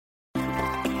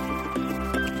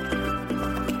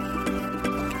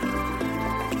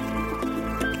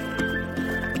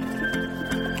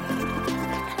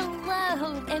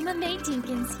Emma Mae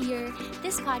Jenkins here.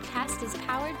 This podcast is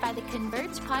powered by the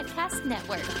Converge Podcast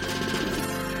Network.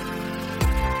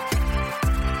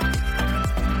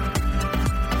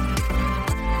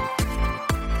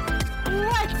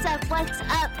 What's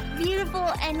up, beautiful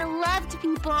and loved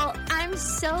people? I'm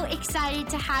so excited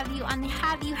to have you on the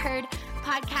Have You Heard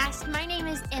podcast. My name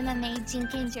is Emma Mae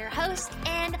Jenkins, your host,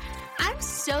 and I'm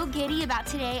so giddy about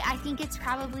today. I think it's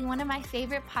probably one of my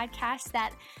favorite podcasts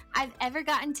that I've ever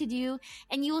gotten to do,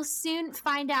 and you will soon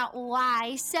find out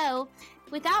why. So,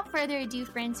 without further ado,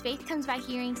 friends, faith comes by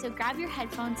hearing, so grab your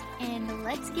headphones and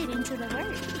let's get into the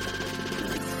word.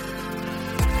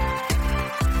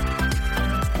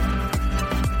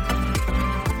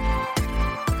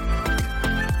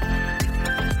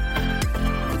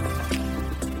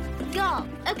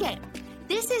 Okay,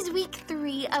 this is week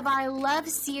 3 of our love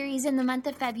series in the month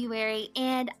of February,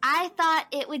 and I thought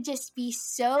it would just be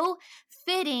so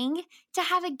fitting to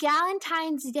have a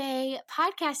Galentine's Day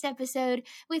podcast episode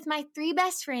with my 3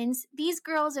 best friends. These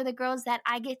girls are the girls that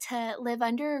I get to live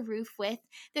under a roof with.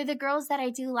 They're the girls that I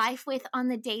do life with on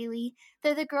the daily.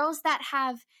 They're the girls that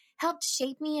have helped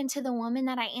shape me into the woman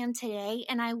that I am today,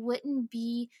 and I wouldn't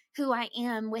be who I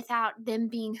am without them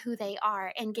being who they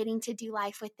are and getting to do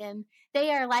life with them. They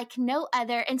are like no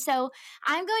other, and so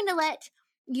I'm going to let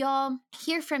y'all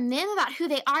hear from them about who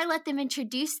they are, let them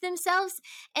introduce themselves,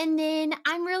 and then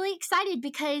I'm really excited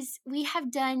because we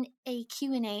have done a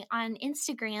Q&A on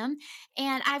Instagram,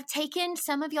 and I've taken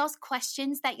some of y'all's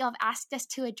questions that y'all have asked us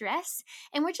to address,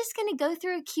 and we're just going to go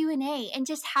through a Q&A and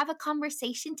just have a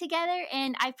conversation together,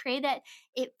 and I pray that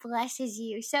it blesses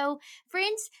you. So,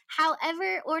 friends,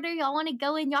 however order y'all want to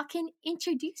go in, y'all can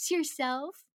introduce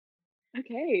yourself.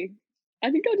 Okay. I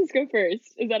think I'll just go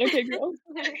first. Is that okay, girls?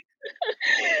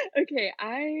 Okay,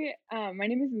 my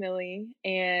name is Millie,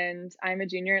 and I'm a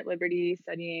junior at Liberty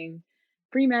studying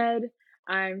pre-med.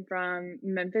 I'm from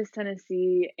Memphis,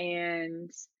 Tennessee,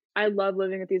 and I love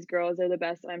living with these girls. They're the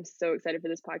best, and I'm so excited for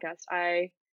this podcast.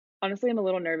 I honestly am a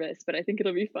little nervous, but I think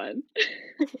it'll be fun.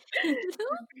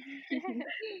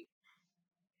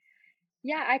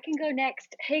 Yeah, I can go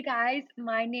next. Hey guys,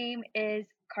 my name is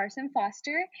Carson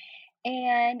Foster,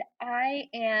 and I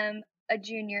am a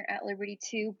junior at Liberty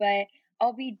too, but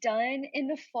I'll be done in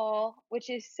the fall, which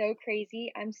is so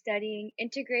crazy. I'm studying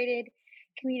integrated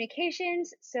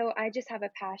communications, so I just have a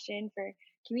passion for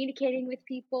communicating with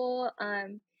people.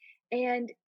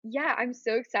 And yeah, I'm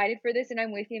so excited for this, and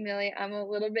I'm with you, Millie. I'm a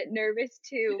little bit nervous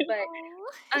too, but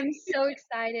I'm so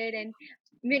excited. And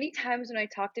many times when I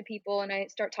talk to people and I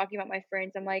start talking about my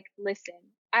friends, I'm like, listen,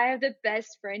 I have the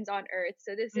best friends on earth.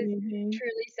 So this is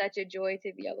truly such a joy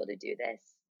to be able to do this.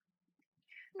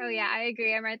 Oh yeah, I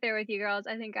agree. I'm right there with you girls.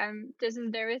 I think I'm just as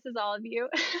nervous as all of you.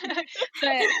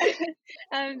 But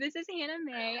this is Hannah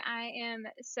Mae. I am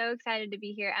so excited to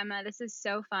be here, Emma. This is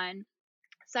so fun.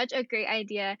 Such a great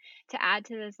idea to add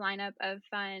to this lineup of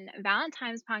fun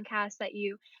Valentine's podcasts that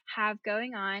you have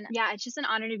going on. Yeah, it's just an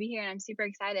honor to be here, and I'm super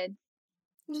excited.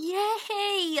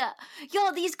 Yay!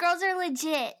 Y'all, these girls are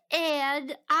legit,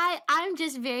 and I'm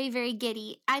just very, very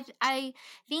giddy. I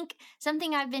think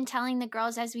something I've been telling the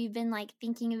girls as we've been like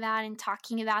thinking about and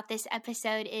talking about this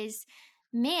episode is,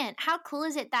 man, how cool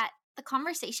is it that the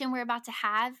conversation we're about to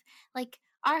have, like,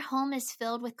 our home is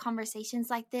filled with conversations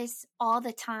like this all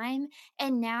the time,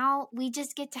 and now we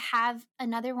just get to have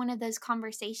another one of those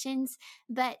conversations,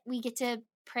 but we get to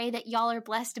pray that y'all are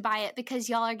blessed by it because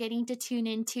y'all are getting to tune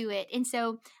into it. And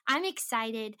so I'm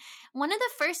excited. One of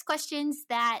the first questions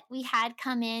that we had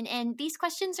come in, and these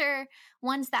questions are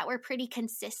ones that were pretty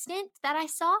consistent that I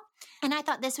saw, and I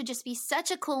thought this would just be such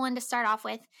a cool one to start off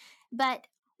with. But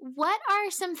what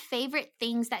are some favorite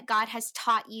things that God has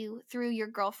taught you through your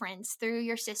girlfriends, through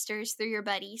your sisters, through your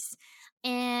buddies?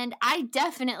 And I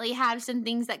definitely have some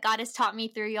things that God has taught me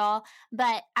through y'all,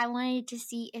 but I wanted to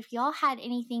see if y'all had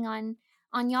anything on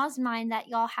y'all's mind that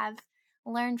y'all have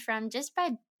learned from just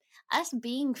by us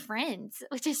being friends,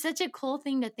 which is such a cool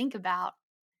thing to think about.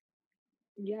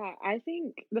 Yeah, I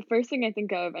think the first thing I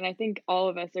think of, and I think all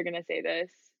of us are going to say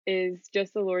this, is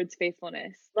just the Lord's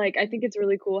faithfulness. Like, I think it's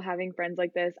really cool having friends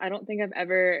like this. I don't think I've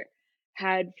ever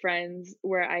had friends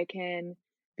where I can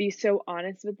be so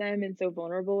honest with them and so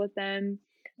vulnerable with them,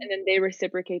 and then they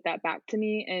reciprocate that back to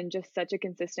me in just such a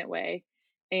consistent way.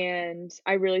 And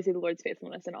I really see the Lord's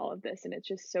faithfulness in all of this, and it's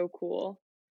just so cool.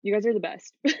 You guys are the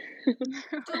best.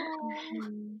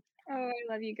 Oh, I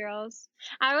love you girls.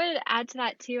 I would add to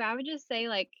that too. I would just say,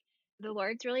 like, the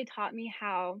Lord's really taught me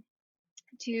how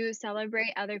to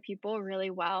celebrate other people really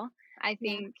well. I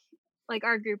think like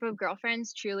our group of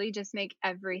girlfriends truly just make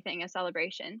everything a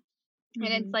celebration. And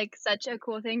it's like such a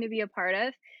cool thing to be a part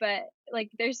of. But like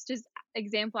there's just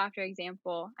example after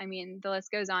example. I mean, the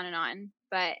list goes on and on,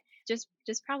 but just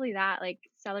probably that, like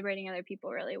celebrating other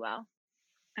people really well.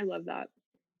 I love that.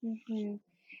 Hmm.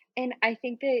 And I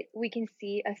think that we can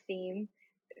see a theme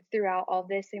throughout all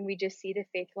this, and we just see the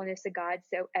faithfulness of God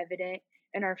so evident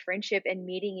in our friendship and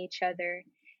meeting each other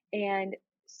and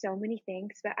so many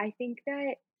things. But I think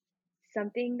that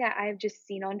something that I've just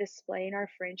seen on display in our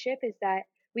friendship is that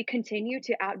we continue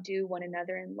to outdo one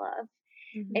another in love.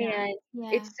 Mhm. And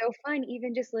Yeah. it's so fun,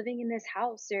 even just living in this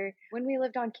house or when we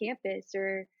lived on campus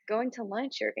or going to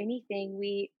lunch or anything,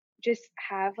 we just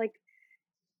have like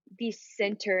the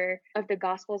center of the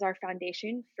gospel as our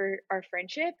foundation for our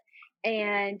friendship.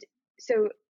 And so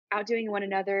outdoing one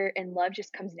another in love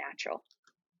just comes natural.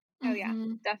 Oh yeah,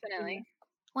 Mm-hmm. Yeah, definitely.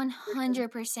 for sure.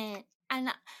 100%.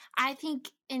 And I think,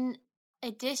 in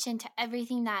addition to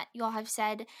everything that y'all have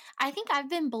said, I think I've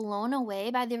been blown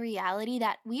away by the reality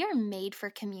that we are made for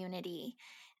community.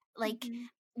 Like, Hmm.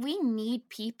 we need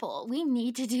people. We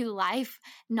need to do life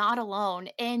not alone.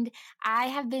 And I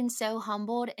have been so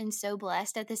humbled and so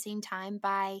blessed at the same time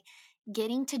by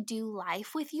getting to do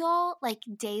life with y'all, like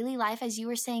daily life, as you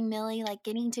were saying, Millie, like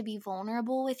getting to be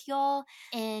vulnerable with y'all.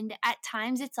 And at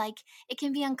times it's like it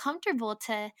can be uncomfortable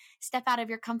to step out of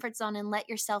your comfort zone and let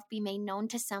yourself be made known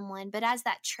to someone. But as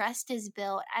that trust is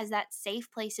built, as that safe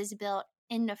place is built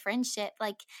in a friendship,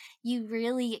 like you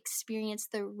really experience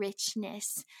the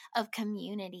richness of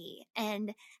community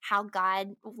and how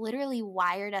God literally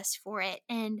wired us for it.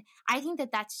 And I think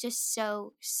that that's just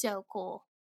so, so cool.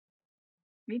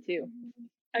 Me too.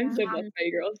 I'm Yeah. so blessed by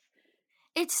you girls.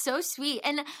 It's so sweet.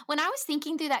 And when I was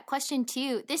thinking through that question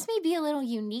too, this may be a little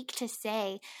unique to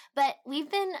say, but we've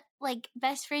been like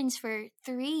best friends for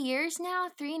 3 years now,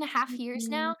 3.5 years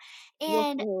Mhm. now.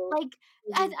 And Whoa. like,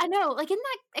 I know, like, isn't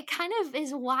that, it kind of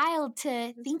is wild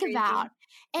to That's think crazy. about.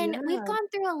 And we've Yeah. gone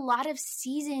through a lot of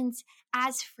seasons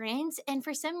as friends. And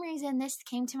for some reason, this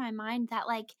came to my mind that,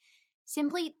 like,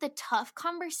 simply the tough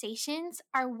conversations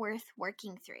are worth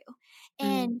working through.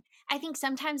 Mm. And I think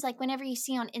sometimes, like, whenever you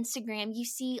see on Instagram, you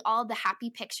see all the happy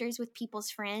pictures with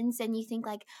people's friends and you think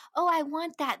like, oh, I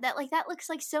want that. That looks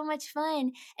like so much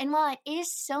fun. And while it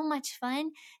is so much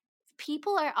fun,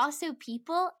 people are also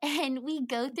people and we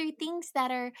go through things that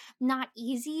are not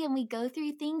easy and we go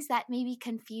through things that may be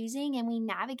confusing and we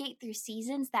navigate through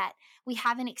seasons that we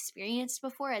haven't experienced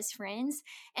before as friends.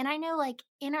 And I know, like,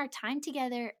 in our time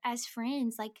together as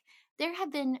friends, like, there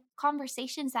have been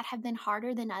conversations that have been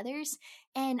harder than others,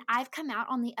 and I've come out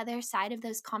on the other side of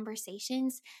those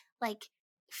conversations, like,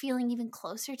 feeling even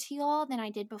closer to y'all than I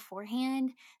did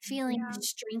beforehand, feeling Yeah.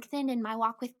 strengthened in my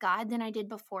walk with God than I did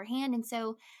beforehand. And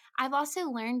so I've also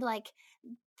learned, like,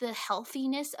 the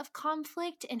healthiness of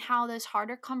conflict and how those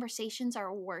harder conversations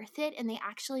are worth it and they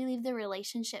actually leave the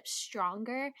relationship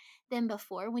stronger than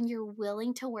before when you're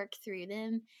willing to work through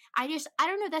them. I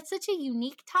don't know, that's such a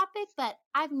unique topic, but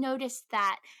I've noticed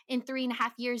that in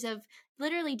 3.5 years of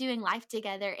literally doing life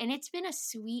together, and it's been a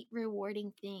sweet,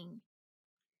 rewarding thing.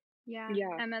 Yeah.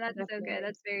 Yeah, Emma, that's so good. definitely.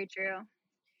 That's very true.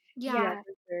 Yeah. Yeah, Yeah.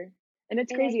 for sure. And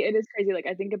it's And I crazy. It is crazy. Like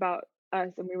I think about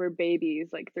us when we were babies,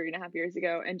 like 3.5 years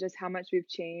ago, and just how much we've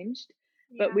changed.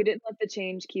 But Yeah. we didn't let the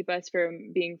change keep us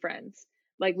from being friends.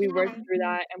 Like we worked Yeah. through Mhm.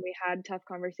 that and we had tough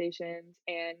conversations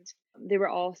and they were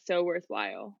all so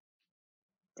worthwhile.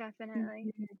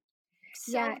 Definitely. Mhm.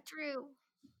 So Yeah, true.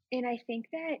 and I think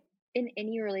that in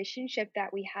any relationship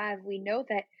that we have, we know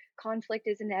that conflict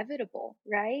is inevitable,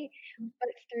 right? But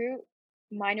through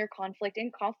minor conflict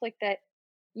and conflict that,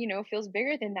 feels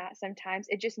bigger than that sometimes,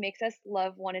 it just makes us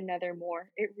love one another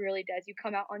more. It really does. You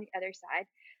come out on the other side,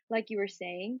 like you were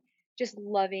saying, just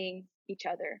loving each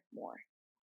other more.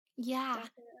 Yeah.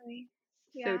 Definitely.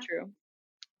 So Yeah. true.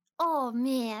 Oh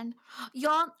man.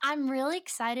 Y'all, I'm really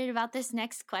excited about this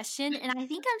next question. And I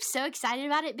think I'm so excited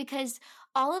about it because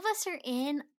all of us are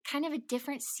in kind of a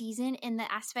different season in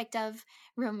the aspect of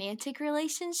romantic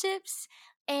relationships.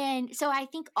 And so I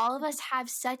think all of us have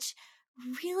such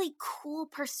really cool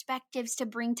perspectives to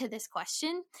bring to this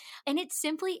question. And it's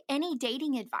simply any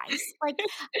dating advice. Like,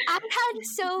 I've had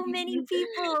so many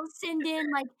people send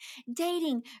in, like,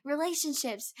 dating,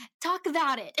 relationships, talk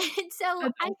about it. And so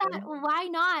That's I thought, awesome. why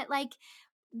not? Like,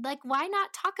 why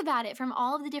not talk about it from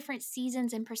all of the different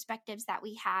seasons and perspectives that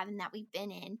we have and that we've been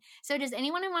in? So does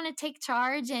anyone want to take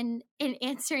charge in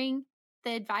answering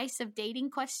the advice of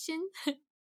dating question?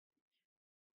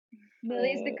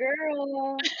 Millie's the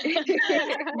girl.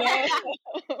 No.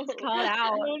 It's called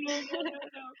out.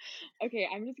 No. Okay,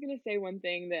 I'm just gonna say one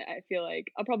thing that I feel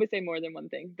like I'll probably say more than one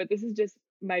thing, but this is just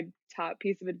my top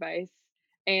piece of advice.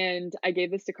 And I gave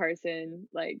this to Carson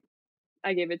like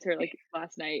I gave it to her like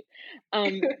last night.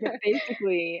 But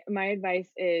basically, my advice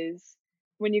is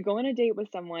when you go on a date with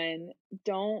someone,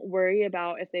 don't worry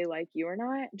about if they like you or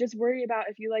not. Just worry about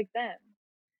if you like them.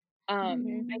 I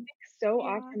Mhm. think so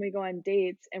Yeah. often we go on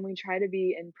dates and we try to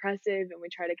be impressive and we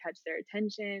try to catch their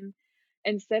attention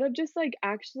instead of just like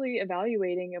actually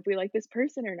evaluating if we like this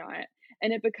person or not.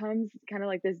 And it becomes kind of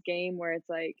like this game where it's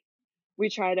like we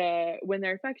try to win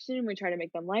their affection, we try to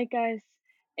make them like us.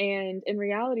 And in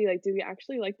reality, like, do we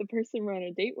actually like the person we're on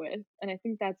a date with? And I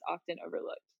think that's often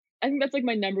overlooked. I think that's like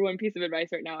my number one piece of advice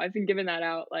right now. I've been giving that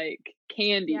out like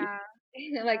candy. Yeah.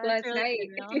 Like Yeah, that's last really night.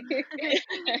 good,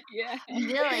 Mel. Yeah.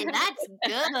 Billy, that's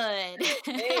good.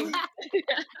 Thanks.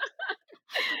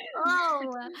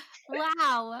 Oh,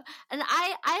 wow. And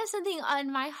I have something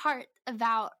on my heart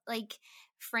about like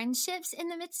friendships in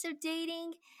the midst of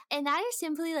dating, and that is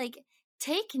simply like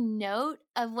take note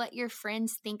of what your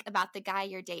friends think about the guy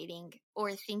you're dating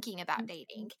or thinking about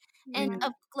dating. And Yeah.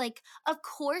 of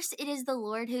course it is the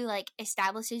Lord who like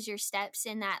establishes your steps,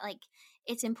 and that like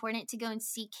it's important to go and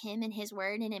seek him in his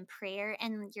word and in prayer,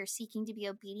 and you're seeking to be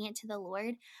obedient to the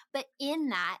Lord. But in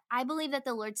that, I believe that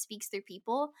the Lord speaks through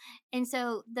people. And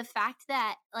so the fact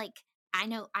that like I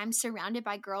know I'm surrounded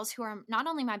by girls who are not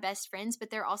only my best friends, but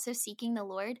they're also seeking the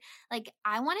Lord. Like,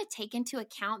 I want to take into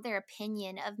account their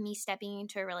opinion of me stepping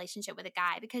into a relationship with a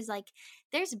guy, because, like,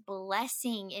 there's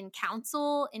blessing in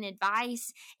counsel and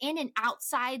advice and an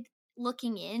outside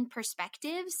looking in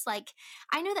perspectives. Like,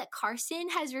 I know that Carson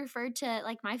has referred to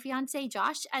like my fiance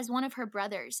Josh as one of her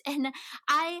brothers. And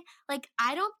I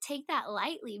don't take that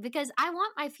lightly, because I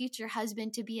want my future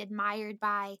husband to be admired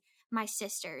by my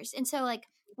sisters. And so like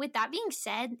with that being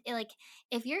said, like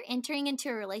if you're entering into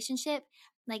a relationship,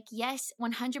 like yes,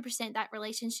 100% that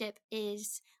relationship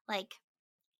is like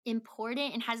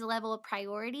important and has a level of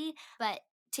priority, but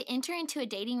to enter into a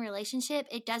dating relationship,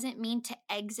 it doesn't mean to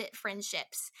exit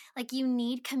friendships. Like you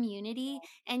need community,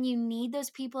 and you need those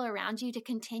people around you to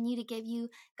continue to give you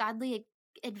godly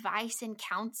advice and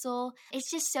counsel.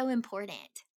 It's just so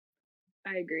important.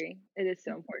 I agree. It is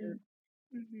so important.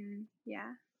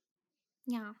 Yeah.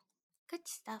 Yeah. Good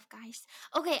stuff, guys.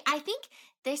 Okay, I think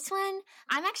this one,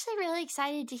 I'm actually really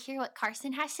excited to hear what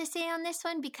Carson has to say on this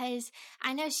one, because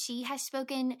I know she has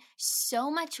spoken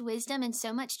so much wisdom and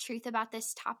so much truth about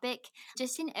this topic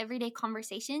just in everyday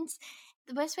conversations.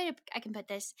 The best way I can put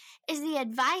this is the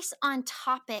advice on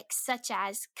topics such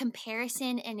as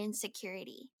comparison and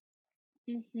insecurity.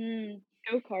 Mhm.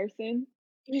 Go Carson.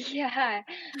 Yeah.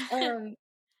 Um,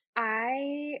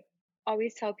 I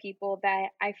always tell people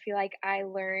that I feel like I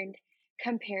learned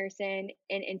comparison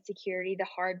and insecurity the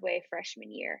hard way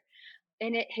freshman year.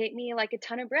 And it hit me like a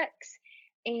ton of bricks.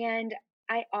 And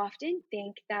I often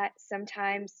think that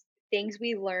sometimes things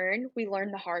we learn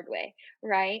the hard way,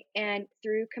 right? And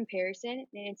through comparison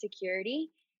and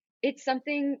insecurity, it's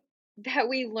something that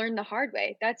we learn the hard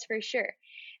way, that's for sure.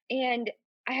 And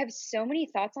I have so many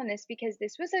thoughts on this because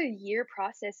this was a year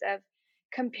process of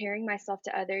comparing myself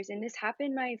to others. And this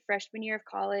happened my freshman year of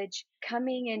college,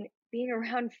 coming and being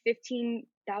around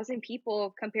 15,000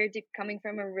 people compared to coming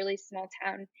from a really small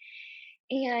town.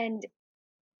 And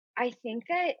I think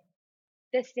that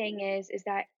the thing is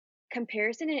that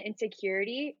comparison and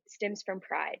insecurity stems from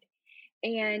pride.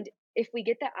 And if we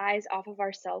get the eyes off of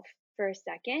ourselves for a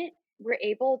second, we're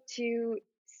able to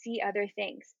see other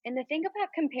things. And the thing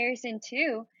about comparison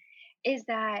too is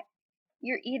that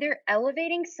you're either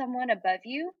elevating someone above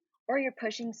you or you're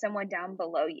pushing someone down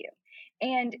below you.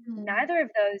 And Mhm. neither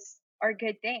of those are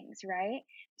good things, right?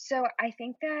 So I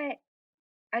think that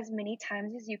as many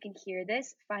times as you can hear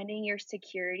this, finding your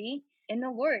security in the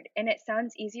Lord. And it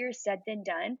sounds easier said than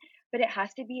done, but it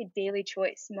has to be a daily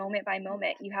choice, moment by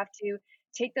moment. You have to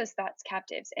take those thoughts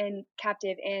captive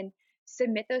and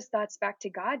submit those thoughts back to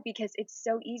God, because it's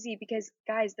so easy. Because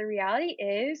guys, the reality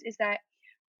is that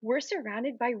we're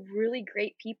surrounded by really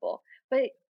great people,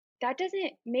 but that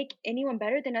doesn't make anyone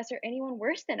better than us or anyone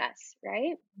worse than us,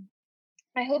 right?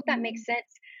 I hope that makes sense.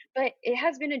 But it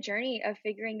has been a journey of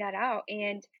figuring that out,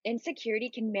 and insecurity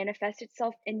can manifest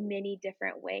itself in many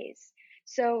different ways.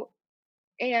 So,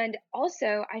 and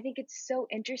also, I think it's so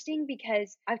interesting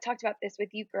because I've talked about this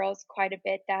with you girls quite a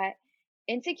bit, that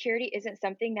insecurity isn't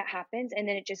something that happens and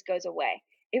then it just goes away.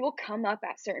 It will come up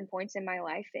at certain points in my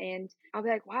life, and I'll be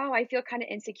like, wow, I feel kind of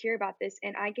insecure about this.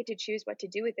 And I get to choose what to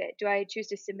do with it. Do I choose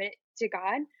to submit it to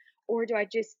God, or do I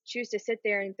just choose to sit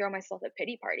there and throw myself a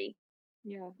pity party?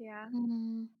 Yeah. Yeah.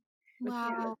 Mhm. That's so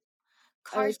good. Wow.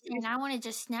 I like what you Carson, I want to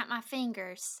just snap my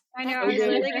fingers. I know. That's I so was good.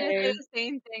 literally gonna say Same. the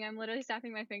same thing. I'm literally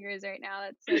snapping my fingers right now.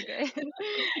 That's so good.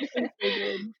 It's so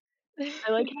good.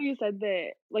 I like how you said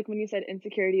that, like, when you said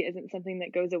insecurity isn't something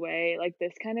that goes away, like,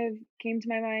 this kind of came to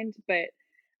my mind, but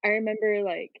I remember,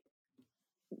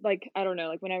 I don't know,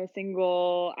 like, when I was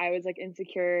single, I was, like,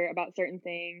 insecure about certain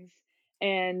things,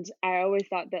 and I always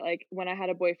thought that, like, when I had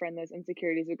a boyfriend, those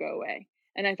insecurities would go away,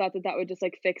 and I thought that that would just,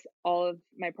 like, fix all of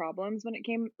my problems when it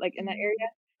came, like, in that area,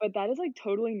 Mhm. but that is, like,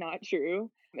 totally not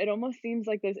true. It almost seems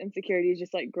like those insecurities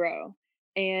just, like, grow,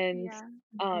 and, Yeah.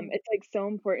 Mhm. it's, like, so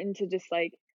important to just,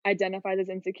 like, identify those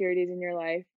insecurities in your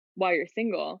life while you're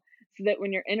single, so that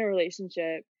when you're in a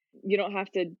relationship, you don't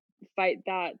have to fight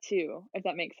that too, if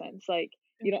that makes sense, like,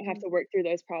 you don't have Mhm. to work through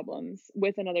those problems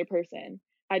with another person.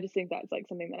 I just think that's, like,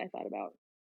 something that I thought about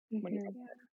when you said Mhm.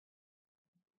 that.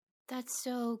 That's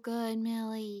so good,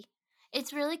 Millie.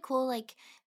 It's really cool. Like,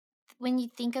 when you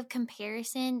think of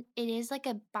comparison, it is like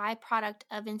a byproduct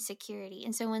of insecurity.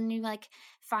 And so when you like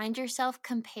find yourself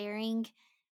comparing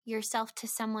yourself to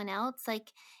someone else,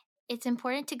 like it's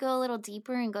important to go a little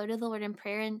deeper and go to the Lord in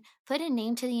prayer and put a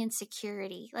name to the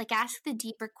insecurity. Like ask the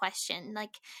deeper question.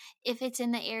 Like if it's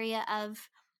in the area of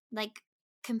like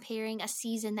comparing a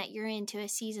season that you're in to a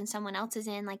season someone else is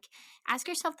in, like ask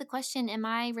yourself the question, am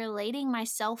I relating my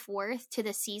self-worth to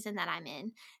the season that I'm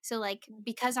in? So like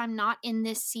because I'm not in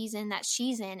this season that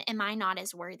she's in, am I not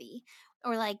as worthy?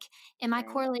 Or like am I Right.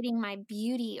 correlating my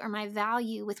beauty or my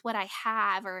value with what I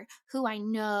have or who I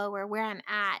know or where I'm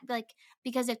at? Like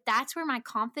because if that's where my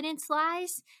confidence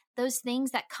lies, those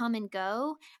things that come and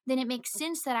go, then it makes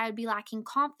sense that I would be lacking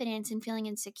confidence and feeling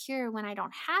insecure when I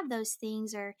don't have those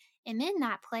things or am in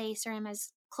that place or am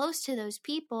as close to those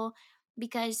people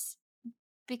because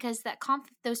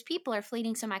those people are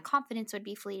fleeting, so my confidence would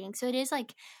be fleeting. So it is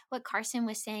like what Carson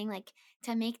was saying, like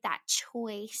to make that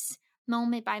choice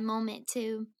moment by moment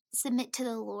to submit to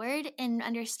the Lord and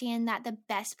understand that the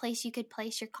best place you could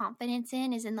place your confidence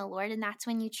in is in the Lord, and that's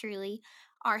when you truly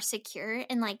are secure.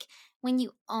 And like when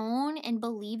you own and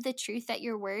believe the truth that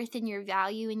your worth and your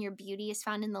value and your beauty is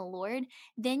found in the Lord,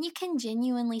 then you can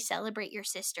genuinely celebrate your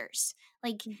sisters,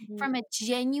 like Mhm. from a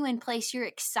genuine place. You're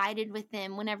excited with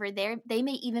them whenever they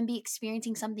may even be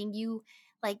experiencing something you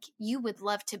would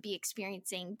love to be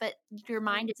experiencing, but your Right.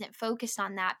 mind isn't focused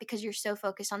on that because you're so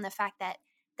focused on the fact that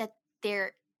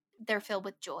they're filled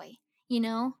with joy, you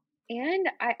know. And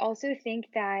I also think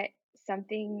that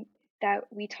something that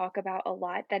we talk about a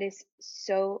lot that is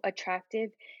so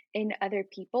attractive in other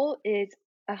people is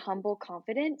a humble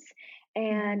confidence.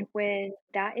 And Mhm. when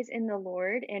that is in the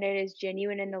Lord and it is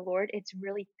genuine in the Lord, it's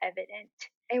really evident.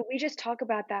 And we just talk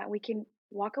about that. We can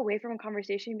walk away from a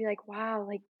conversation and be like, wow,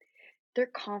 like their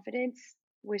confidence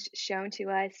was shown to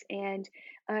us and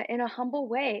in a humble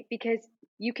way because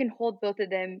you can hold both of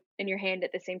them in your hand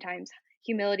at the same time,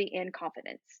 humility and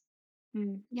confidence.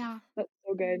 Mm, Yeah, that's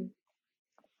so good.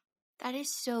 that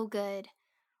is so good.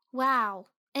 Wow.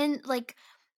 And like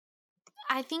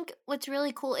I think what's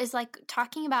really cool is like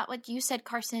talking about what you said,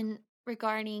 Carson,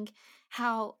 regarding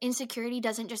how insecurity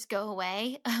doesn't just go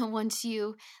away once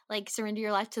you like surrender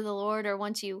your life to the Lord or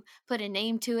once you put a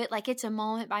name to it. Like it's a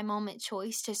moment by moment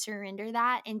choice to surrender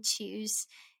that and choose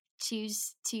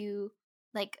to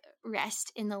like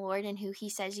rest in the Lord and who he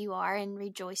says you are and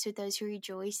rejoice with those who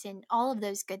rejoice and all of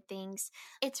those good things.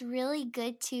 It's really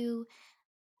good to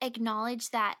acknowledge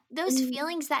that those And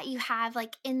feelings that you have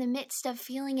like in the midst of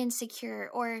feeling insecure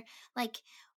or like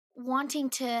wanting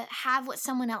to have what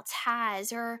someone else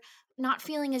has or not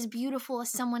feeling as beautiful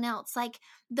as someone else, like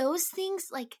those things,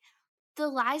 like the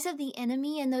lies of the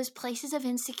enemy and those places of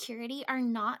insecurity are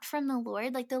not from the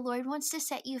Lord. Like the Lord wants to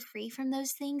set you free from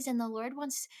those things and the Lord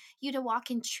wants you to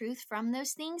walk in truth from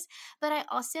those things. But I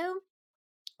also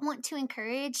want to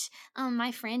encourage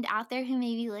my friend out there who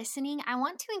may be listening. I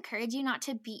want to encourage you not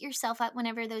to beat yourself up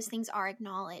whenever those things are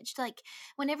acknowledged. Like,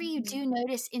 whenever you Mhm. do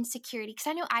notice insecurity, because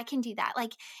I know I can do that.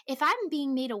 Like, if I'm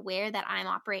being made aware that I'm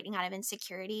operating out of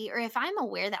insecurity, or if I'm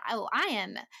aware that, oh, I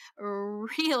am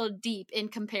real deep in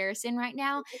comparison right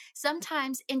now,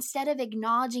 sometimes instead of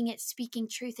acknowledging it, speaking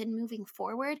truth, and moving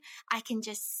forward, I can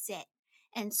just sit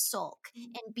and sulk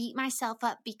and beat myself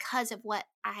up because of what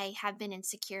I have been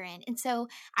insecure in. And so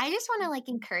I just want to like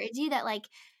encourage you that like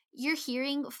you're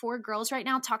hearing four girls right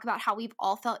now talk about how we've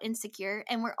all felt insecure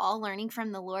and we're all learning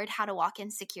from the Lord how to walk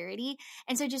in security.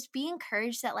 And so just be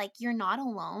encouraged that like you're not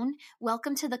alone.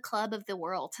 Welcome to the club of the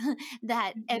world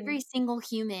that Mhm. every single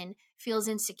human feels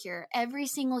insecure. Every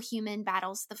single human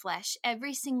battles the flesh.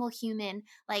 Every single human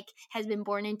has been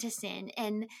born into sin.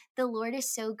 And the Lord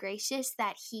is so gracious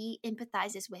that he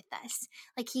empathizes with us.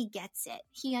 He gets it.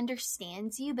 He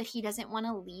understands you, but he doesn't want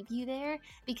to leave you there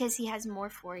because he has more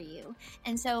for you.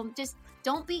 And so just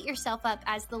don't beat yourself up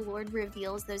as the Lord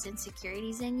reveals those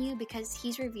insecurities in you, because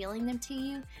he's revealing them to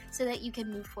you so that you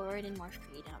can move forward in more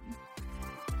freedom.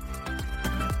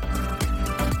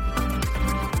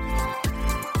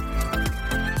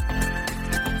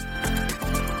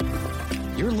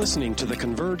 You're listening to the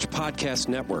Converge Podcast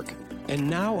Network. And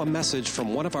now a message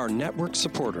from one of our network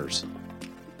supporters.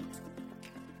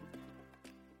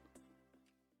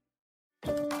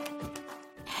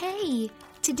 Hey,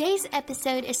 today's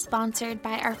episode is sponsored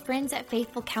by our friends at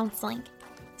Faithful Counseling.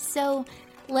 So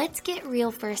let's get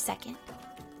real for a second.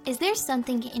 Is there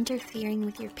something interfering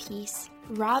with your peace,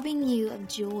 robbing you of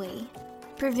joy,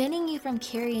 preventing you from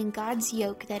carrying God's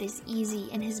yoke that is easy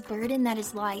and his burden that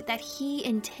is light, that he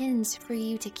intends for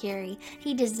you to carry,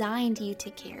 he designed you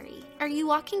to carry? Are you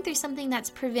walking through something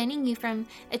that's preventing you from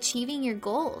achieving your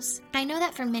goals? I know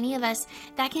that for many of us,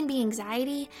 that can be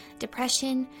anxiety,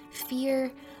 depression,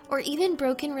 fear, or even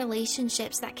broken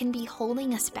relationships that can be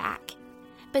holding us back.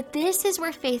 But this is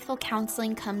where Faithful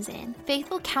Counseling comes in.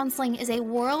 Faithful Counseling is a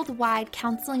worldwide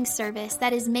counseling service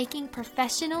that is making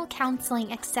professional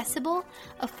counseling accessible,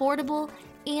 affordable,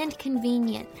 and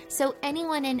convenient, so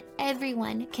anyone and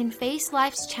everyone can face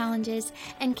life's challenges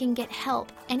and can get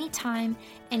help anytime,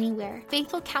 anywhere.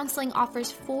 Faithful Counseling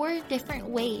offers 4 different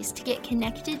ways to get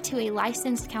connected to a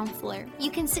licensed counselor. You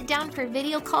can sit down for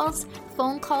video calls,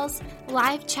 phone calls,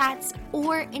 live chats,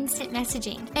 or instant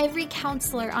messaging. Every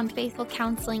counselor on Faithful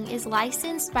Counseling is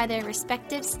licensed by their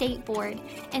respective state board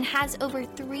and has over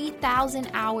 3,000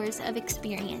 hours of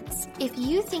experience. If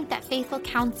you think that Faithful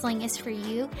Counseling is for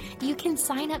you, you can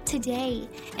sign up today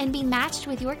and be matched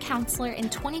with your counselor in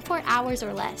 24 hours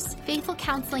or less. Faithful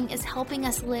Counseling is helping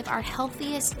us live our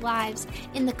healthiest lives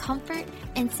in the comfort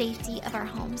and safety of our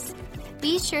homes.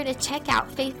 Be sure to check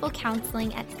out Faithful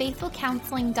Counseling at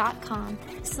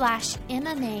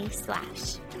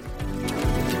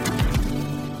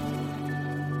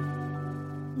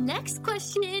faithfulcounseling.com/MMA/. Next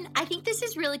question. I think this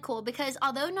is really cool because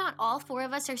although not all 4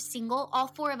 of us are single, all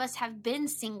 4 of us have been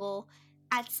single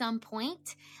at some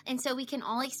point. And so we can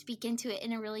all speak into it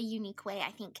in a really unique way,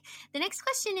 I think. The next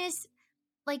question is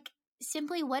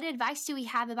simply, what advice do we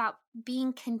have about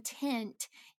being content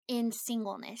in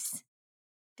singleness?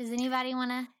 Does anybody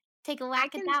want to take a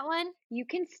whack at that one? You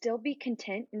can still be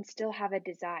content and still have a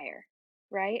desire,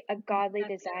 right? A godly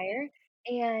desire.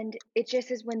 And it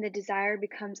just is when the desire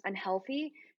becomes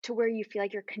unhealthy to where you feel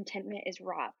like your contentment is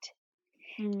robbed.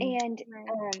 And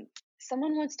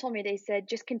someone once told me, they said,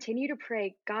 just continue to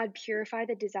pray, God, purify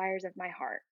the desires of my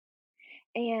heart.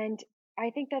 And I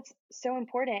think that's so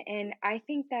important. And I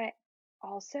think that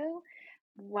also,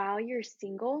 while you're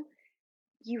single,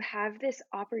 you have this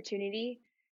opportunity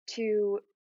to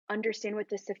understand what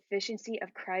the sufficiency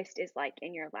of Christ is like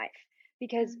in your life.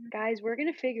 Because, guys, we're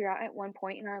going to figure out at one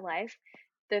point in our life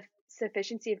the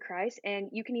sufficiency of Christ.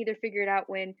 And you can either figure it out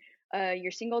when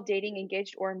you're single, dating,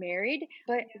 engaged, or married.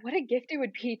 But what a gift it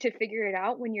would be to figure it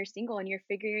out when you're single and you're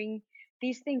figuring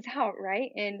these things out,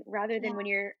 right? And rather than when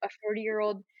you're a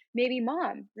 40-year-old maybe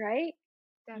mom, right?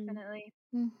 Definitely.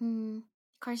 Mm-hmm.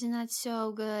 Carson, that's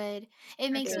so good.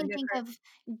 It makes me think of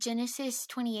Genesis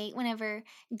 28, whenever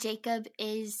Jacob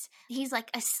he's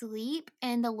asleep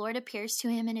and the Lord appears to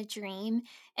him in a dream.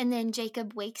 And then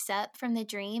Jacob wakes up from the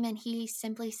dream and he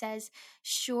simply says,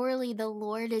 surely the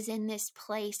Lord is in this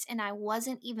place and I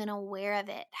wasn't even aware of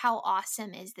it. How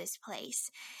awesome is this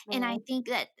place? And I think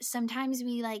that sometimes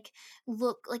we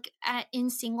look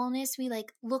in singleness, we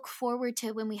look forward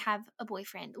to when we have a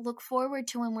boyfriend, look forward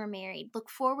to when we're married, look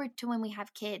forward to when we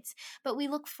have kids, but we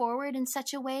look forward in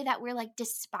such a way that we're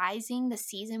despising the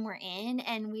season we're in,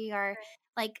 and we are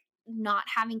not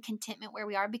having contentment where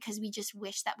we are because we just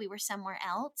wish that we were somewhere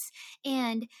else.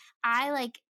 And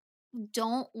I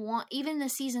don't want, even the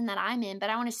season that I'm in, but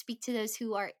I want to speak to those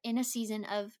who are in a season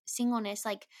of singleness.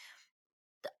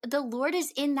 The Lord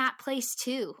is in that place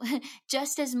too,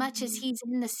 just as much as he's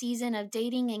in the season of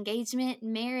dating, engagement,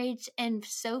 marriage, and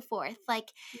so forth.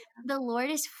 The Lord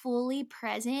is fully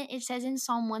present. It says in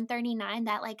Psalm 139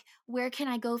 that where can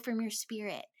I go from your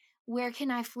spirit? Where can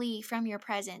I flee from your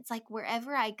presence?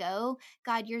 Wherever I go,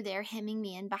 God, you're there hemming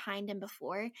me in behind and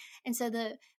before. And so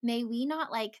may we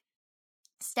not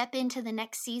step into the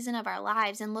next season of our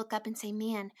lives and look up and say,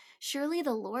 man, surely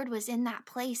the Lord was in that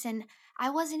place and I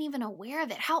wasn't even aware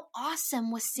of it. How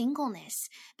awesome was singleness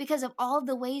because of all of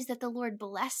the ways that the Lord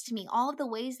blessed me, all of the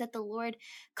ways that the Lord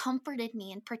comforted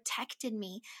me and protected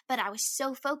me. But I was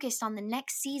so focused on the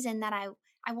next season that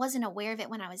I wasn't aware of it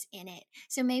when I was in it.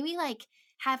 So maybe like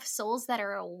have souls that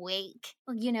are awake,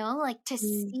 like to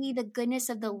Mm, see the goodness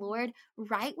of the Lord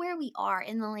right where we are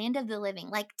in the land of the living,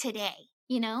 like today.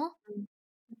 mm.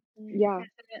 Mm, Yeah,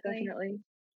 definitely. definitely.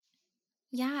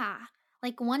 Yeah.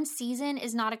 Like one season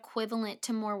is not equivalent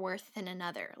to more worth than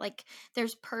another. Like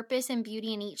there's purpose and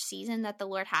beauty in each season that the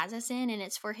Lord has us in and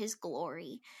it's for his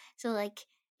glory. So like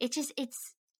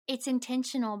it's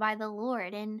intentional by the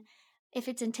Lord, and if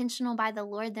it's intentional by the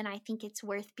Lord, then I think it's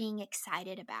worth being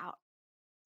excited about.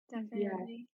 Yeah.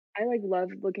 Definitely. I like love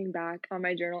looking back on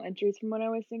my journal entries from when I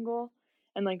was single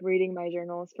and like reading my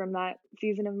journals from that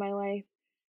season of my life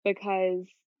because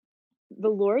the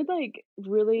Lord like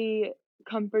really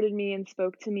comforted me and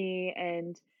spoke to me,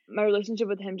 and my relationship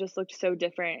with him just looked so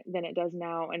different than it does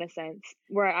now in a sense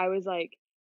where I was like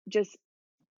just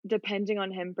depending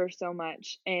on him for so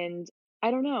much. And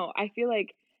I don't know, I feel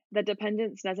like that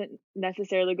dependence doesn't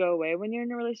necessarily go away when you're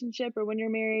in a relationship or when you're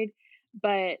married,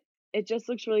 but it just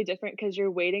looks really different because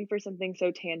you're waiting for something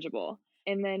so tangible.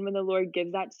 And then when the Lord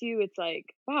gives that to you, it's like,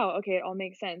 wow, okay, it all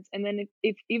makes sense. And then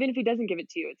if even if he doesn't give it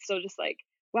to you, it's still just like,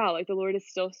 wow, like the Lord is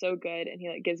still so good and he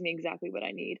like gives me exactly what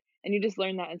I need. And you just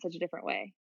learn that in such a different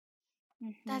way.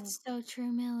 Mm-hmm. That's so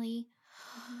true, Millie.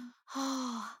 Mm-hmm.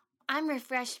 Oh, I'm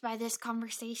refreshed by this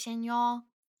conversation, y'all.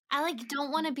 I like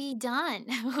don't want to be done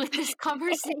with this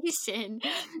conversation.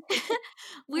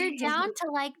 We're down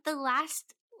to like the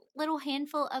last little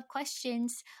handful of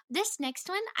questions. This next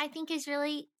one I think is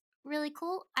really really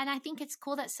cool, and I think it's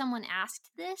cool that someone asked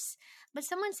this. But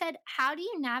someone said, "How do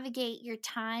you navigate your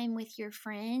time with your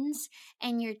friends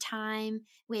and your time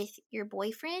with your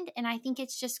boyfriend?" And I think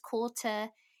it's just cool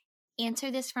to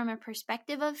answer this from a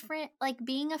perspective of friend, like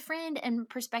being a friend, and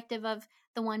perspective of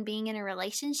the one being in a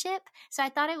relationship. So I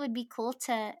thought it would be cool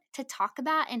to talk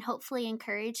about and hopefully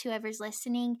encourage whoever's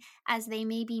listening as they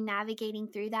may be navigating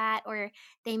through that, or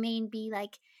they may be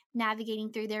like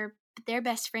navigating through their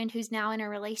best friend who's now in a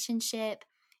relationship.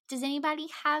 Does anybody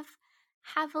have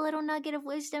a little nugget of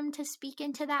wisdom to speak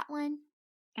into that one?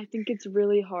 I think it's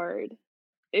really hard.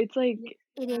 It's like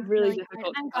It is really really hard.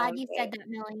 difficult to I'm glad balance you it. said that,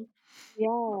 Millie.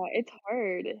 Yeah, it's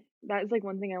hard. That is like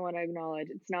one thing I want to acknowledge.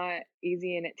 It's not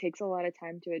easy and it takes a lot of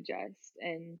time to adjust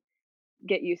and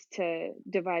get used to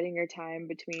dividing your time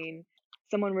between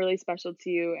someone really special to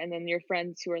you and then your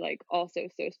friends who are like also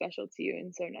so special to you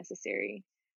and so necessary.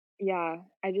 Yeah,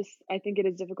 I think it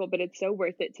is difficult, but it's so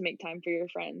worth it to make time for your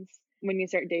friends when you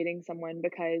start dating someone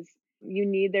because you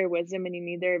need their wisdom and you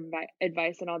need their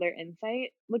advice and all their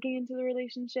insight looking into the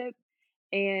relationship.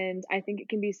 And I think it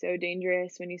can be so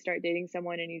dangerous when you start dating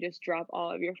someone and you just drop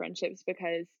all of your friendships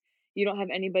because you don't have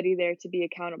anybody there to be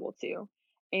accountable to.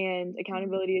 And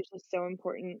accountability is just so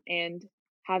important. And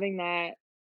having that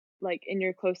like in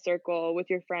your close circle with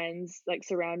your friends, like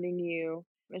surrounding you,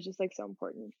 is just like so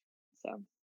important. So,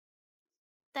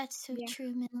 That's so Yeah.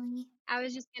 true, Millie. I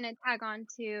was just going to tag on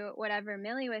to whatever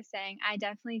Millie was saying. I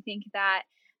definitely think that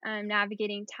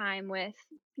navigating time with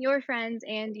your friends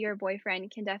and your boyfriend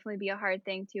can definitely be a hard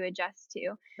thing to adjust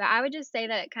to. But I would just say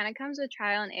that it kind of comes with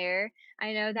trial and error.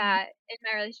 I know that in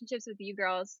my relationships with you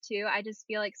girls too, I just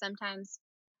feel like sometimes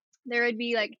there would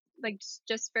be like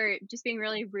just for just being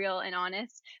really real and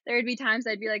honest, there would be times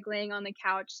I'd be like laying on the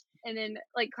couch and then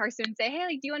like Carson would say, hey,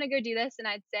 like, do you want to go do this? And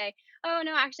I'd say, oh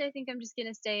no, actually I think I'm just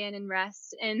gonna stay in and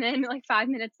rest. And then like 5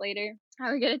 minutes later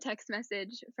I would get a text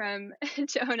message from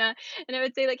Jonah and it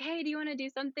would say like, hey, do you want to do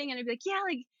something? And I'd be like, yeah,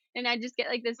 like, and I'd just get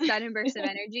like this sudden burst of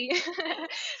energy.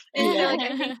 And so yeah. like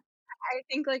I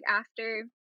think like after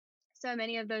so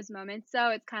many of those moments, so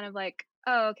it's kind of like,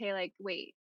 oh, okay, like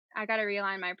wait, I got to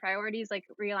realign my priorities, like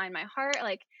realign my heart,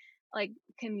 like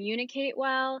communicate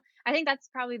well. I think that's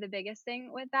probably the biggest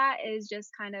thing with that is just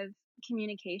kind of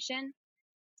communication.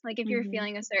 Like if you're Mhm.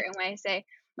 feeling a certain way, say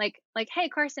like hey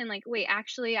Carson, like wait,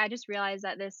 actually I just realized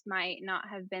that this might not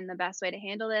have been the best way to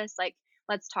handle this. Like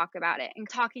let's talk about it. And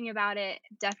talking about it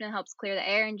definitely helps clear the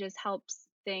air and just helps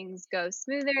things go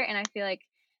smoother. And I feel like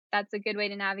that's a good way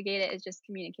to navigate it is just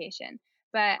communication.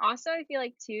 But also I feel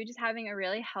like too just having a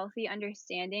really healthy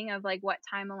understanding of like what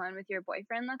time alone with your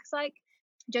boyfriend looks like,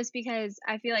 just because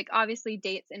I feel like obviously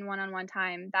dates and one-on-one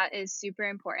time that is super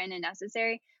important and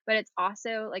necessary, but it's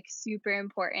also like super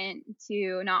important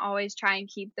to not always try and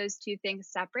keep those two things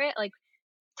separate, like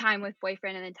time with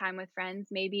boyfriend and then time with friends.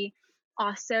 Maybe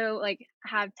also like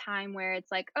have time where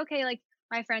it's like, okay, like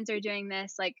my friends are doing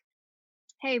this, like,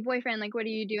 hey, boyfriend, like, what are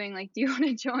you doing? Like, do you want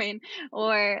to join?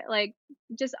 Or like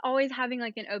just always having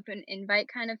like an open invite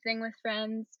kind of thing with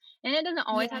friends. And it doesn't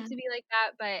always have Yeah, to be like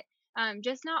that, but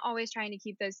just not always trying to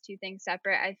keep those two things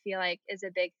separate, I feel like is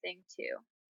a big thing too.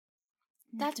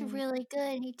 that's Mhm. really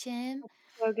good, Jim.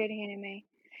 So good, Hannah May.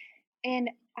 And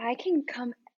I can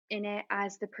come in it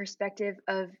as the perspective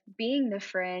of being the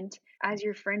friend as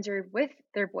your friends are with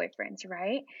their boyfriends,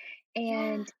 right?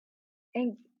 Yeah.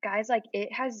 And guys, like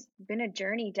it has been a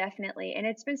journey definitely, and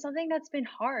it's been something that's been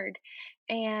hard.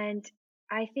 And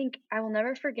I think I will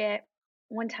never forget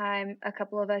one time a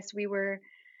couple of us we were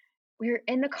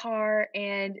in the car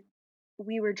and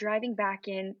we were driving back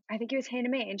in. I think it was Hannah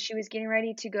May, and she was getting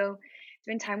ready to go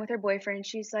spend time with her boyfriend.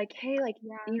 She's like, "Hey, like,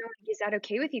 Yeah. is that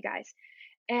okay with you guys?"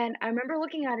 And I remember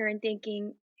looking at her and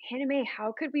thinking, Hannah May,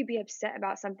 how could we be upset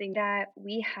about something that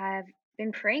we have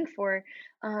been praying for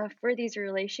these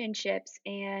relationships?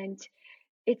 And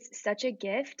it's such a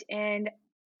gift. And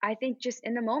I think just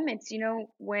in the moments,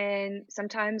 when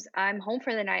sometimes I'm home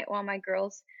for the night while my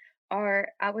girls are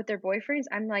out with their boyfriends,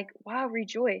 I'm like, wow,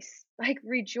 rejoice, like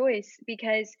rejoice,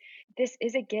 because this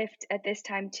is a gift at this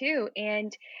time too.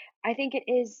 And I think it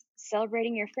is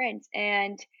celebrating your friends.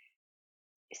 And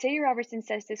Sadie Robertson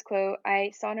says this quote.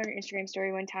 I saw it on her Instagram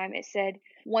story one time. It said,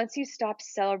 once you stop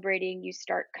celebrating, you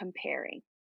start comparing.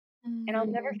 And I'll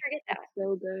never Mm, forget That's that.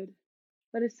 so good.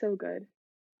 That is so good.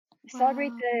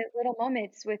 Celebrate wow. the little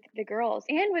moments with the girls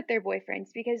and with their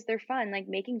boyfriends because they're fun, like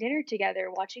making dinner together,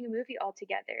 watching a movie all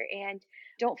together. And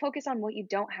don't focus on what you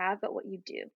don't have, but what you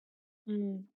do.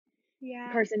 Mm.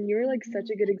 Yeah. Carson, you're like such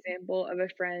Mhm. a good example of a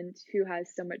friend who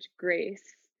has so much grace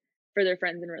for their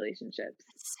friends and relationships.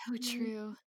 That's so Mhm.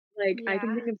 true. Like, I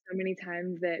can Yeah. think of so many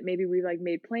times that maybe we like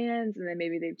made plans and then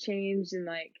maybe they've changed and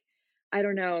like, I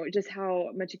don't know, just how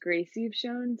much grace you've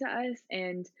shown to us.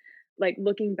 And like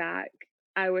looking back,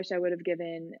 I wish I would have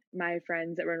given my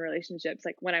friends that were in relationships,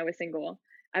 like when I was single,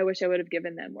 I wish I would have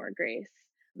given them more grace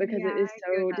because Yeah, it is I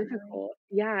agree with so that, Millie. difficult.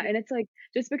 Yeah. And it's like,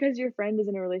 just because your friend is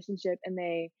in a relationship and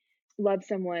they love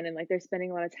someone and like they're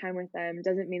spending a lot of time with them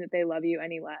doesn't mean that they love you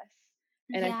any less.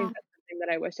 And I think Yeah. that's something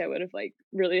that I wish I would have like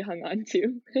really hung on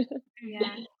to.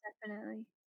 Yeah, definitely.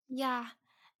 Yeah.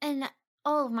 And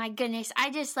oh my goodness,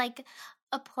 I just like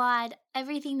applaud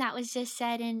everything that was just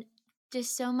said and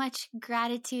just so much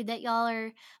gratitude that y'all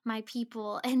are my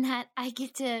people and that I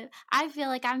feel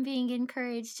like I'm being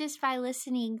encouraged just by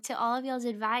listening to all of y'all's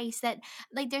advice that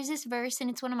like there's this verse and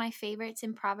it's one of my favorites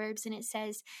in Proverbs and it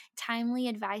says timely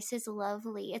advice is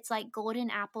lovely. It's like golden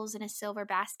apples in a silver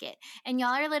basket. And y'all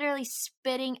are literally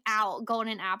spitting out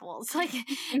golden apples. Like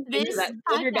Into this that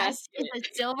silver podcast is basket. a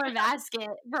silver basket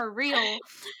for real.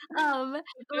 Um,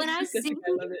 So when I was specific, thinking,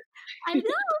 I love it. I know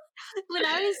when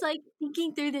I was like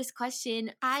thinking through this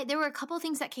question, I there were a couple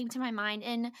things that came to my mind,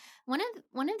 and one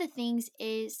of the things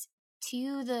is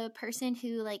to the person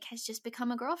who like has just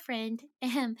become a girlfriend,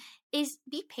 is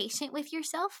be patient with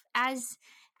yourself as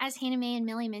Hannah Mae and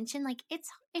Millie mentioned. Like it's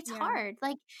Yeah. hard.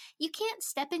 Like you can't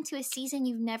step into a season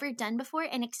you've never done before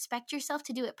and expect yourself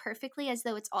to do it perfectly as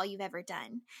though it's all you've ever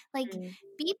done. Like Mm,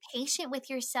 be patient with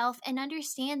yourself and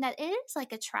understand that it is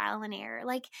like a trial and error.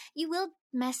 Like you will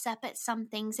mess up at some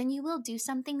things and you will do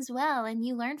some things well and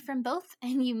you learn from both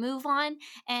and you move on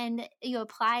and you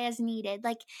apply as needed.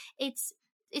 Like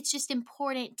it's just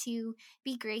important to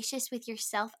be gracious with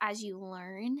yourself as you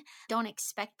learn. Don't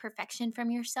expect perfection from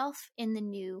yourself in the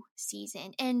new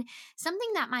season. And something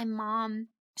that my mom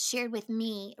shared with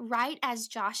me right as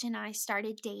Josh and I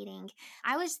started dating.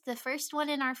 I was the first one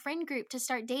in our friend group to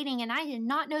start dating and I did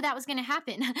not know that was going to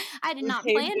happen. I did we not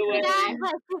paved plan the for that. way.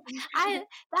 Like I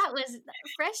that was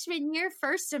freshman year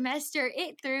first semester.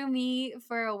 It threw me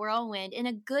for a whirlwind in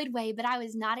a good way, but I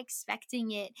was not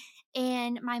expecting it.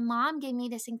 And my mom gave me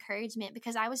this encouragement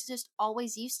because I was just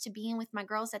always used to being with my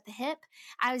girls at the hip.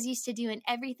 I was used to doing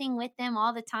everything with them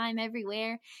all the time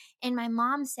everywhere. And my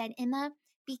mom said, "Emma,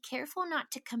 be careful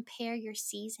not to compare your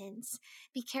seasons.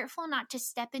 Be careful not to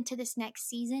step into this next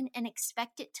season and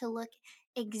expect it to look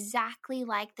exactly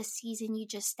like the season you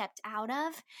just stepped out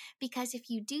of. Because if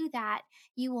you do that,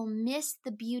 you will miss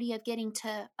the beauty of getting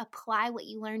to apply what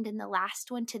you learned in the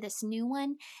last one to this new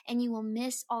one. And you will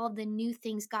miss all of the new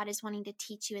things God is wanting to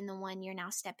teach you in the one you're now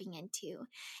stepping into."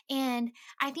 And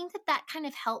I think that that kind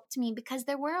of helped me because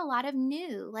there were a lot of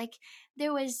new, like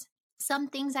there was some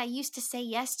things I used to say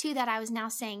yes to that I was now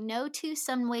saying no to,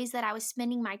 some ways that I was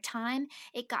spending my time,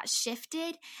 it got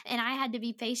shifted. And I had to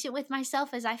be patient with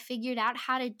myself as I figured out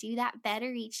how to do that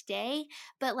better each day.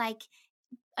 But like,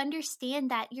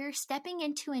 understand that you're stepping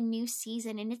into a new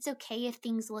season and it's okay if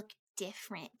things look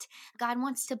different. God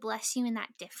wants to bless you in that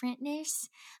differentness.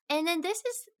 And then this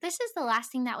is the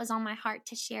last thing that was on my heart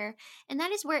to share, and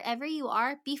that is wherever you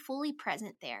are, be fully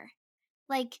present there.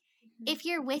 Like, if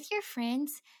you're with your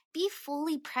friends, be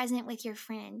fully present with your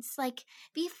friends. Like,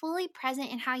 be fully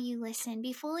present in how you listen.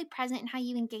 Be fully present in how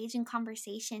you engage in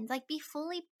conversations. Like, be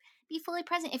fully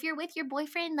present. If you're with your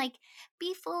boyfriend, like,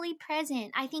 be fully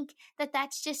present. I think that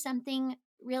that's just something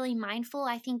really mindful.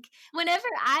 I think whenever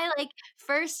I like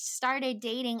first started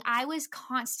dating, I was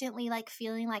constantly like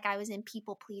feeling like I was in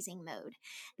people pleasing mode.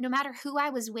 No matter who I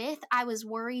was with, I was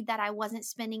worried that I wasn't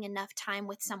spending enough time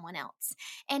with someone else.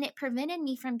 And it prevented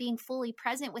me from being fully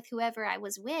present with whoever I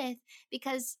was with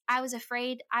because I was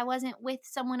afraid I wasn't with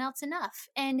someone else enough.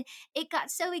 And it got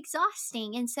so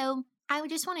exhausting. And so I would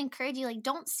just want to encourage you, like,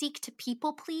 don't seek to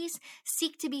people please,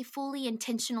 seek to be fully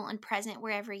intentional and present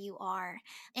wherever you are.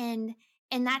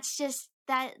 And that's just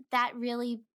that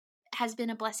really has been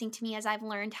a blessing to me as I've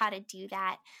learned how to do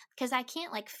that, because I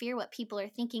can't like fear what people are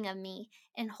thinking of me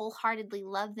and wholeheartedly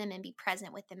love them and be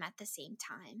present with them at the same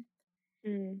time.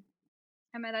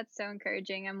 Emma, that's so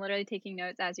encouraging. I'm literally taking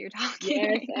notes as you're talking. Yes,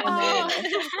 right Emma. now.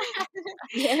 Oh,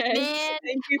 Yes. man,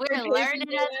 Thank you for we're learning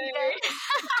taking as it. we go.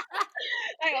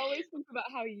 I always think about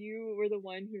how you were the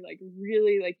one who like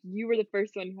really like you were the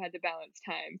first one who had to balance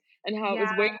time, and how it was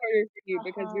way Yeah, harder for you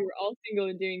because we were all single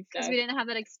and doing because stuff. we didn't have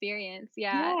that experience.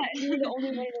 Yeah. Yeah, and you were the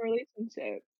only one in a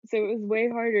relationship. So it was way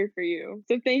harder for you.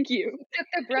 So thank you. You took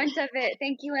the brunt of it.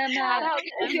 Thank you, Shout Emma. out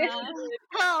to Emma.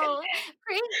 Oh,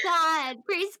 praise God.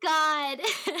 Praise God.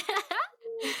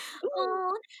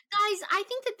 Oh, guys, I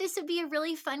think that this would be a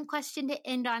really fun question to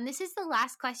end on. This is the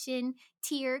last question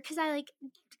tier because I like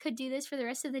could do this for the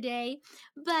rest of the day.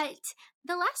 But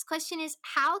the last question is,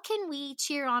 how can we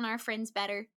cheer on our friends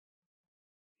better?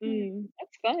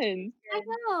 That's fun. I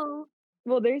know.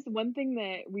 Well, there's one thing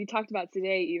that we talked about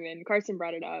today, even Carson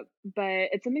brought it up, but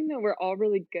it's something that we're all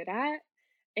really good at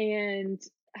and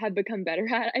have become better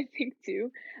at, I think,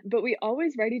 too. But we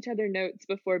always write each other notes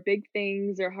before big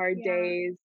things or hard Yeah.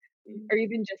 days, or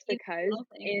even just Even because. little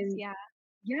things. And Yeah.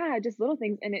 yeah, just little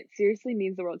things. And it seriously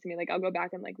means the world to me. Like, I'll go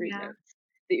back and like read Yeah. notes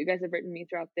that you guys have written me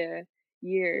throughout the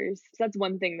years. So that's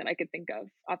one thing that I could think of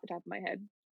off the top of my head.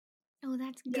 Oh,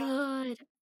 that's Yeah. good.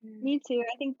 Me too.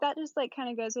 I think that just like kind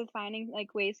of goes with finding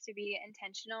like ways to be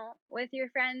intentional with your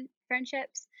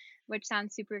friendships, which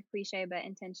sounds super cliche, but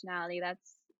intentionality,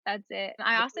 that's it.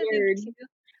 I That's also think weird. too,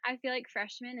 I feel like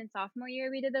freshman and sophomore year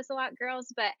we did this a lot,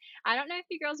 girls, but I don't know if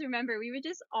you girls remember, we would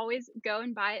just always go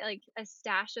and buy like a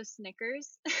stash of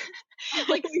Snickers,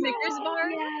 like Snickers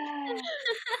bars. Yeah.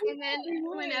 And then We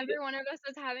would. whenever one of us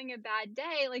was having a bad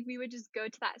day, like we would just go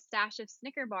to that stash of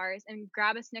Snicker bars and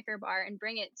grab a Snicker bar and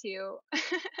bring it to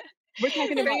We're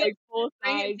talking about bring it like full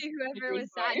bring size it to whoever Snickers was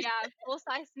sad. bars. Yeah, full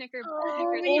size Snickers Oh,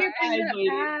 we Oh, need to bring Full-size, that lady.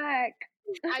 back.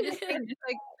 I just think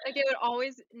like it would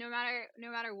always, no matter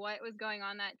what was going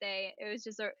on that day, it was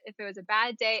just if it was a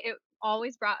bad day, it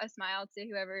always brought a smile to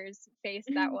whoever's face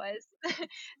that was.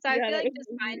 So I Yeah, feel that like was just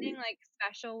so finding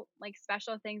sweet. like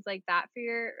special things like that for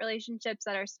your relationships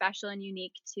that are special and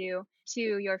unique to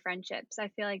your friendships. I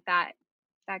feel like that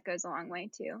goes a long way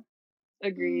too.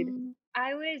 Agreed.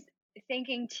 I was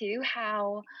thinking too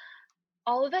how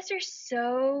all of us are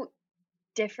so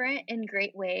different in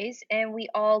great ways, and we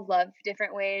all love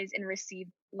different ways and receive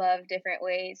love different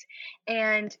ways.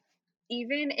 And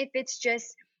even if it's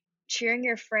just cheering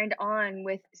your friend on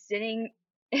with sitting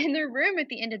in their room at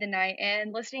the end of the night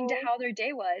and listening to how their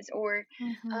day was, or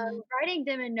writing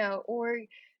them a note, or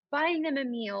buying them a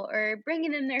meal, or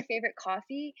bringing them their favorite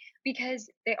coffee, because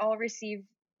they all receive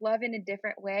love in a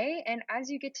different way. And as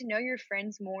you get to know your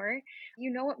friends more,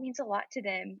 you know what means a lot to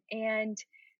them. And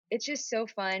it's just so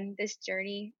fun, this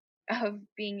journey of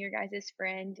being your guys'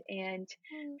 friend and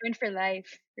friend for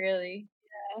life, really.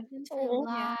 Friends for Oh,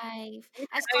 life. I'm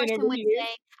As crying Carson over would here. say,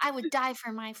 I would die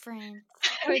for my friends.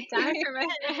 I would die for my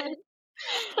friends.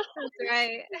 That's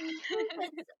right.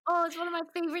 It's one of my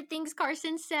favorite things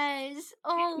Carson says.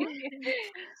 Oh,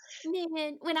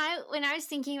 man. When I was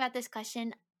thinking about this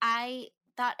question, I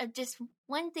thought of just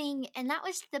one thing, and that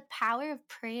was the power of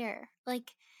prayer.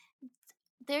 Like,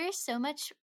 there is so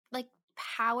much like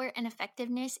power and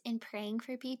effectiveness in praying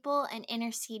for people and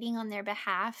interceding on their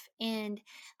behalf, and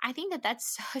I think that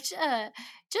that's such a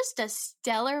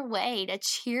stellar way to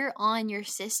cheer on your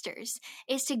sisters,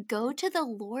 is to go to the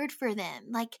Lord for them.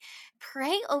 Like,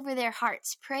 pray over their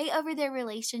hearts, pray over their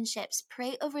relationships,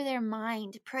 pray over their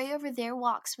mind, pray over their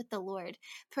walks with the Lord,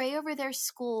 pray over their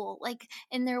school, like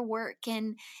in their work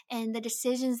and the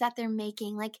decisions that they're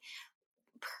making. Like,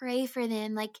 pray for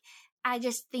them. Like, I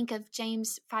just think of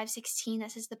James 5:16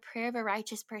 that says the prayer of a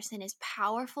righteous person is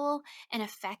powerful and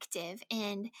effective.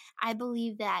 And I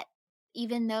believe that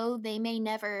even though they may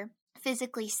never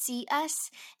physically see us,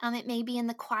 it may be in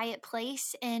the quiet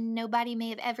place and nobody may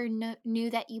have ever knew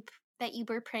that you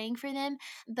were praying for them,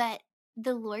 but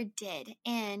the Lord did.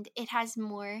 And it has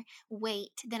more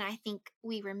weight than I think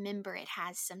we remember it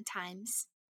has sometimes.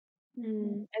 I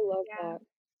love Yeah, that.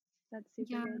 that's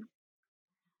super Yeah. good.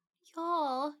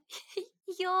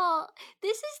 Y'all,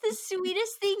 this is the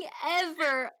sweetest thing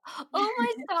ever. Oh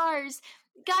my stars.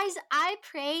 Guys, I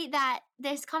pray that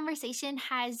this conversation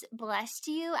has blessed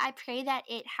you. I pray that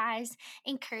it has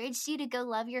encouraged you to go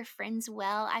love your friends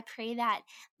well. I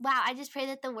just pray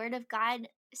that the word of God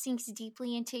sinks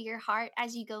deeply into your heart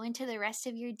as you go into the rest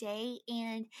of your day,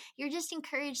 and you're just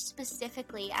encouraged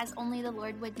specifically as only the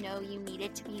Lord would know you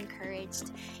needed to be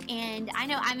encouraged. And I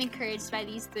know I'm encouraged by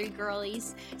these three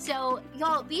girlies. So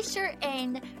y'all be sure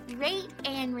and rate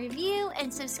and review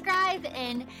and subscribe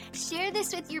and share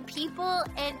this with your people.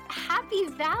 And happy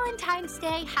Valentine's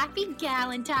Day. Happy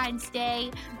Galentine's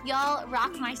Day. Y'all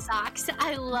rock my socks.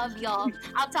 I love y'all.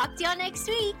 I'll talk to y'all next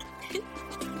week.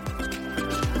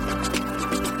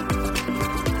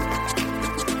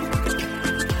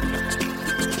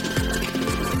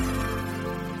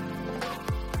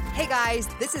 Hey guys,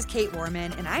 this is Kate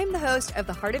Warman, and I am the host of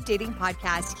the Heart of Dating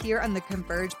podcast here on the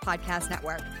Converge Podcast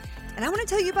Network. And I want to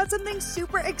tell you about something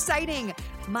super exciting.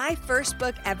 My first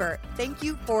book ever, Thank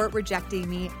You for Rejecting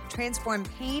Me, Transform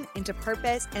Pain into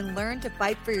Purpose and Learn to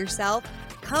Fight for Yourself,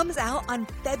 comes out on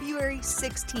February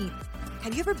 16th.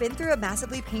 Have you ever been through a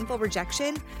massively painful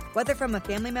rejection, whether from a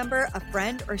family member, a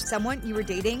friend, or someone you were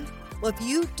dating? Well, if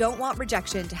you don't want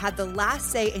rejection to have the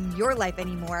last say in your life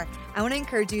anymore, I want to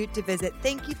encourage you to visit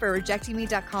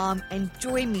thankyouforrejectingme.com and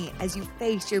join me as you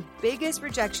face your biggest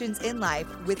rejections in life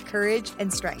with courage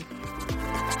and strength.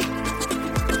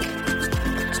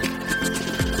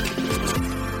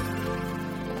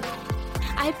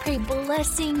 I pray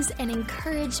blessings and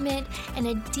encouragement and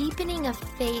a deepening of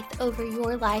faith over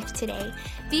your life today.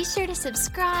 Be sure to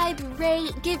subscribe,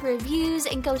 rate, give reviews,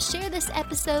 and go share this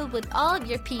episode with all of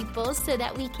your people so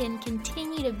that we can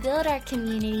continue to build our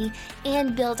community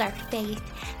and build our faith.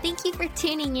 Thank you for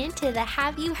tuning in to the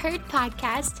Have You Heard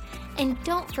podcast, and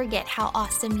don't forget how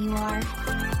awesome you are.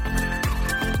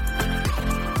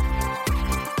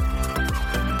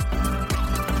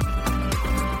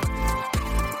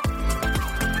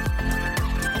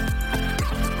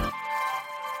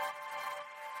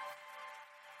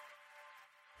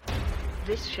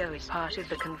 This show is part of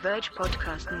the Converge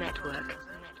Podcast Network.